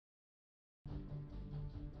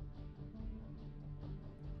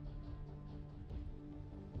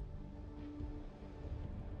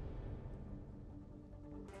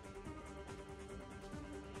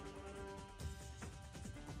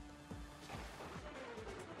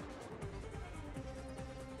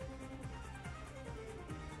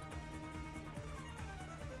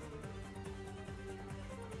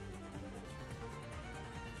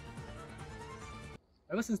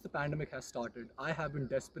Ever since the pandemic has started, I have been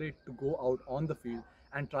desperate to go out on the field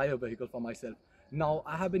and try a vehicle for myself. Now,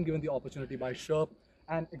 I have been given the opportunity by Sherp,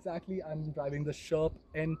 and exactly I'm driving the Sherp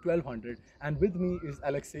N 1200, and with me is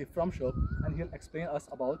Alexei from Sherp, and he'll explain us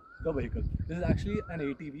about the vehicle. This is actually an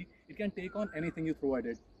ATV. It can take on anything you throw at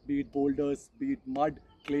it, be it boulders, be it mud,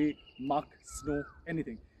 clay, muck, snow,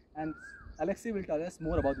 anything. And Alexei will tell us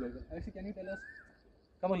more about the vehicle. Alexei, can you tell us,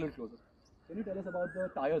 come a little closer. Can you tell us about the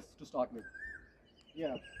tires to start with?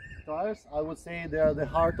 Yeah, tires, I would say they are the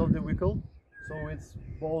heart of the vehicle. So it's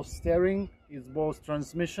both steering, it's both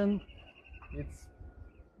transmission, it's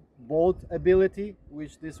both ability,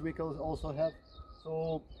 which these vehicles also have.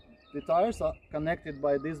 So the tires are connected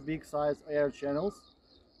by these big size air channels.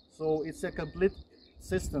 So it's a complete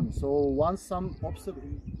system. So once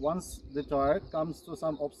the tire comes to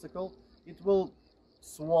some obstacle, it will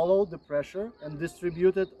swallow the pressure and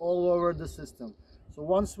distribute it all over the system. So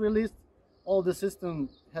once released, all the system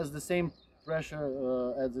has the same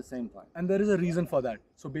pressure at the same time. And there is a reason for that.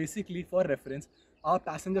 So basically, for reference, our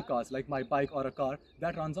passenger cars like my bike or a car,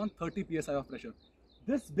 that runs on 30 psi of pressure.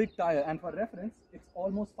 This big tire, and for reference, it's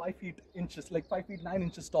almost 5 feet inches, like 5 feet 9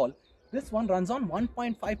 inches tall. This one runs on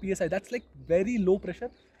 1.5 psi. That's like very low pressure,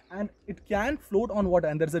 and it can float on water,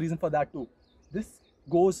 and there's a reason for that too. This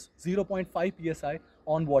goes 0.5 psi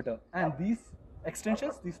on water, and these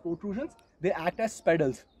extensions, these protrusions, they act as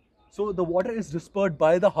pedals. So the water is dispersed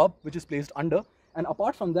by the hub, which is placed under, and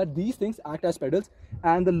apart from that, these things act as pedals,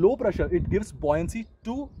 and the low pressure, it gives buoyancy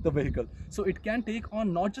to the vehicle. So it can take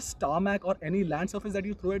on not just tarmac or any land surface that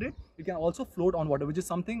you throw at it, it can also float on water, which is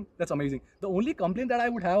something that's amazing. The only complaint that I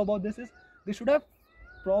would have about this is they should have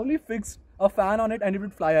probably fixed a fan on it and it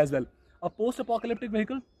would fly as well. A post-apocalyptic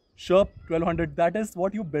vehicle, Sherp 1200, that is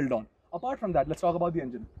what you build on. Apart from that, let's talk about the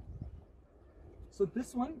engine. So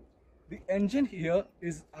this one, the engine here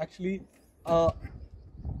is actually a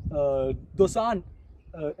Dosan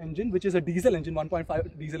engine, which is a diesel engine,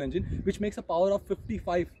 1.5 diesel engine, which makes a power of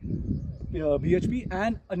 55 bhp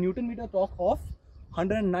and a Newton meter torque of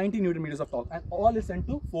 190 Newton meters of torque, and all is sent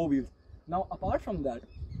to 4 wheels. Now, apart from that,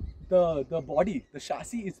 the body, the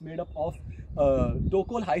chassis is made up of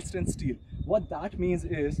Dokol high strength steel. What that means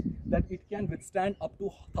is that it can withstand up to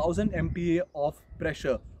 1000 MPa of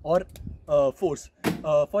pressure or force.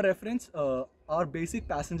 For reference, our basic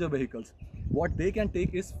passenger vehicles, what they can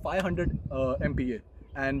take is 500 MPa,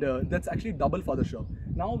 and that's actually double for the Sherp.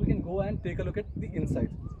 Now we can go and take a look at the inside.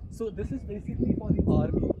 So this is basically for the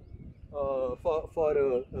army,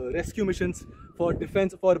 for rescue missions, for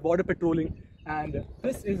defense, for border patrolling, and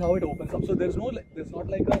this is how it opens up. So there's not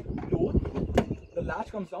like a door. The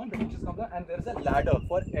latch comes down, the hinges come down, and there's a ladder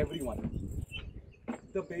for everyone.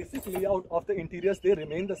 The basic layout of the interiors, they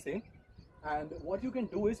remain the same. And what you can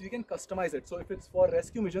do is you can customize it. So if it's for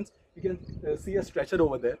rescue missions, you can see a stretcher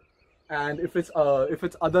over there. And if it's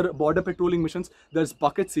other border patrolling missions, there's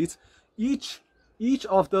bucket seats. Each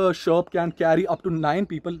of the Sherp can carry up to 9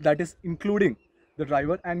 people, that is including the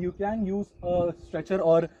driver. And you can use a stretcher,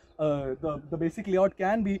 or the basic layout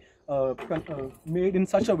can be made in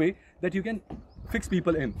such a way that you can fix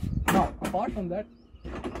people in. Now, apart from that,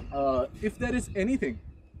 if there is anything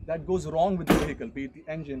that goes wrong with the vehicle, be it the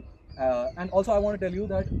engine, and also I want to tell you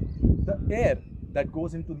that the air that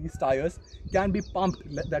goes into these tires can be pumped.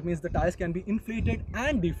 That means the tires can be inflated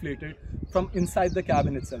and deflated from inside the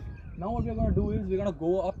cabin itself. Now what we're going to do is we're going to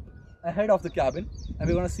go up ahead of the cabin and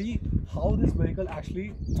we're going to see how this vehicle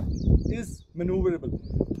actually is maneuverable.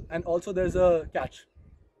 And also there's a catch.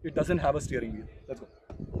 It doesn't have a steering wheel. Let's go.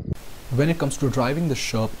 When it comes to driving the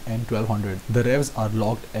Sherp N 1200, the revs are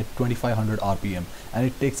locked at 2500 RPM, and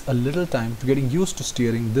it takes a little time to getting used to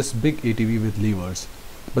steering this big ATV with levers.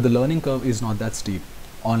 But the learning curve is not that steep.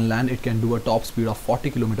 On land it can do a top speed of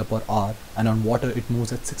 40 km per hour, and on water it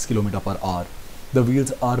moves at 6 km per hour. The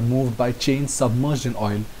wheels are moved by chains submerged in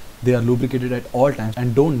oil. They are lubricated at all times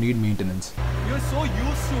and don't need maintenance. You're so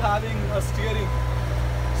used to having a steering,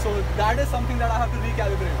 so that is something that I have to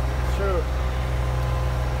recalibrate. Sure.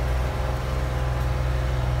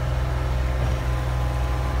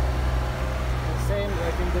 Same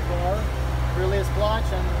like in the car. Release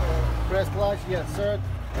clutch and press clutch. Yeah, third,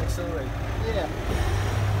 accelerate. Yeah.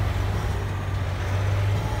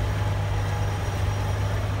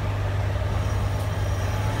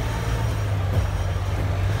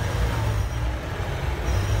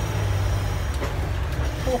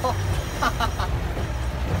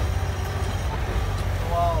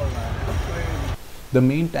 Wow, man. The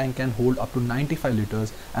main tank can hold up to 95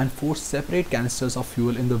 liters, and 4 separate canisters of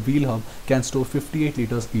fuel in the wheel hub can store 58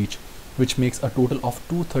 liters each, which makes a total of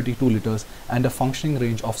 232 liters and a functioning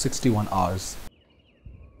range of 61 hours.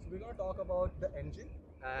 So we're going to talk about the engine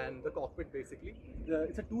and the cockpit basically.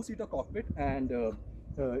 It's a two-seater cockpit, and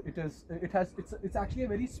it's actually a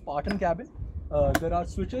very Spartan cabin. There are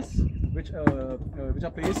switches which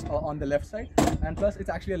are placed on the left side, and plus it's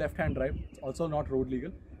actually a left-hand drive. It's also not road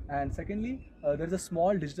legal. And secondly, there is a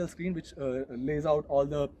small digital screen which lays out all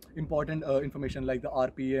the important information like the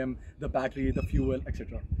RPM, the battery, the fuel,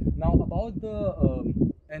 etc. Now about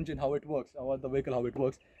the engine, how it works, about the vehicle, how it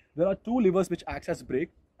works. There are two levers which acts as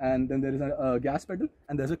brake, and then there is a gas pedal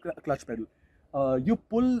and there's a clutch pedal. You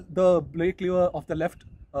pull the brake lever of the left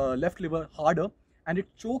lever harder, and it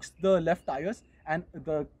chokes the left tires, and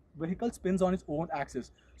the vehicle spins on its own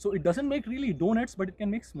axis. So it doesn't make really donuts, but it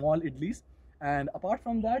can make small idlis. And apart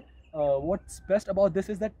from that, what's best about this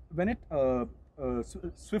is that when it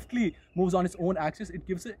swiftly moves on its own axis, it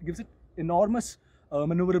gives it enormous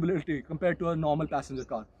maneuverability compared to a normal passenger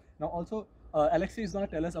car. Now also, Alexei is going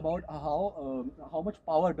to tell us about how much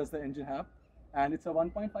power does the engine have, and it's a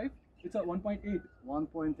 1.5. It's a 1.8.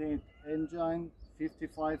 1.8 engine,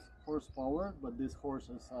 55 horsepower, but this horse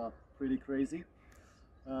is pretty crazy,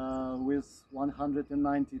 with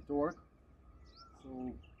 190 torque.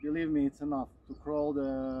 So believe me, it's enough to crawl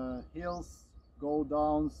the hills, go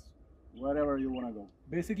downs, wherever you want to go.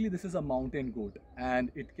 Basically, this is a mountain goat,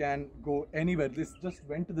 and it can go anywhere. This just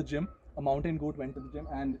went to the gym. A mountain goat went to the gym,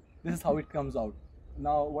 and this is how it comes out.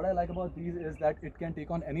 Now, what I like about these is that it can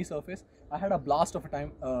take on any surface. I had a blast of a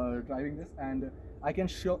time driving this, and I can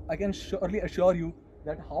surely assure you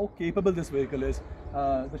that how capable this vehicle is,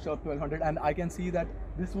 the Sherp 1200, and I can see that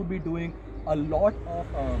this would be doing a lot of,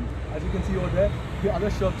 as you can see over there, the other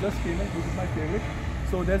Sherp just came in, which is my favorite.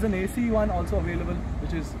 So there's an AC one also available,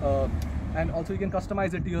 which is, and also you can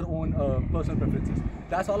customize it to your own personal preferences.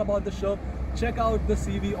 That's all about the Sherp. Check out the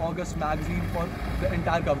CV August magazine for the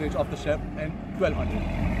entire coverage of the Sherp N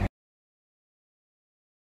 1200.